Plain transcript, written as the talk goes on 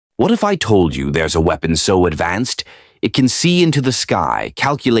What if I told you there's a weapon so advanced it can see into the sky,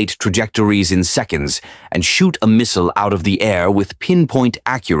 calculate trajectories in seconds, and shoot a missile out of the air with pinpoint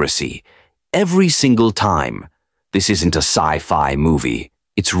accuracy every single time? This isn't a sci-fi movie.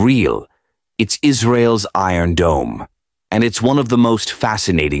 It's real. It's Israel's Iron Dome, and it's one of the most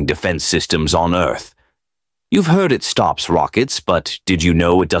fascinating defense systems on Earth. You've heard it stops rockets, but did you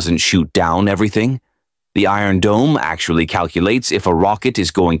know it doesn't shoot down everything? The Iron Dome actually calculates if a rocket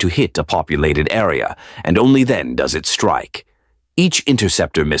is going to hit a populated area, and only then does it strike. Each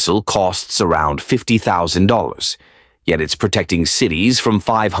interceptor missile costs around $50,000, yet it's protecting cities from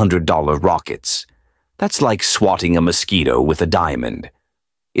 $500 rockets. That's like swatting a mosquito with a diamond.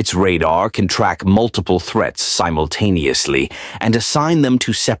 Its radar can track multiple threats simultaneously and assign them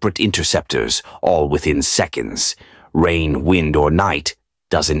to separate interceptors, all within seconds. Rain, wind, or night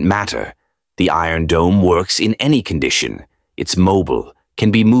doesn't matter. The Iron Dome works in any condition. It's mobile, can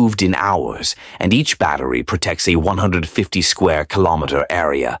be moved in hours, and each battery protects a 150 square kilometer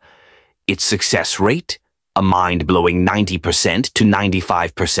area. Its success rate? A mind-blowing 90% to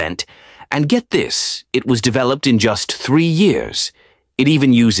 95%. And get this, it was developed in just 3 years. It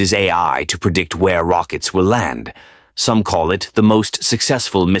even uses AI to predict where rockets will land. Some call it the most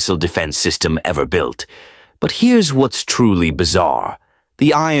successful missile defense system ever built. But here's what's truly bizarre.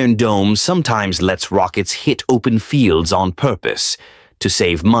 The Iron Dome sometimes lets rockets hit open fields on purpose to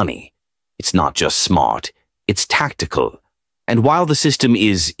save money. It's not just smart, it's tactical. And while the system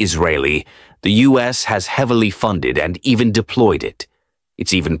is Israeli, the US has heavily funded and even deployed it.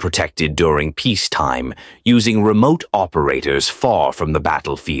 It's even protected during peacetime, using remote operators far from the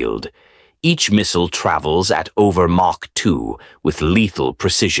battlefield. Each missile travels at over Mach 2 with lethal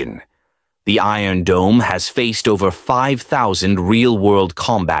precision. The Iron Dome has faced over 5,000 real-world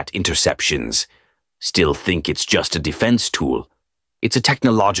combat interceptions. Still think it's just a defense tool? It's a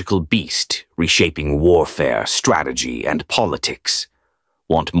technological beast, reshaping warfare, strategy, and politics.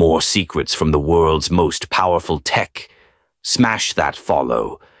 Want more secrets from the world's most powerful tech? Smash that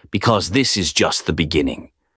follow, because this is just the beginning.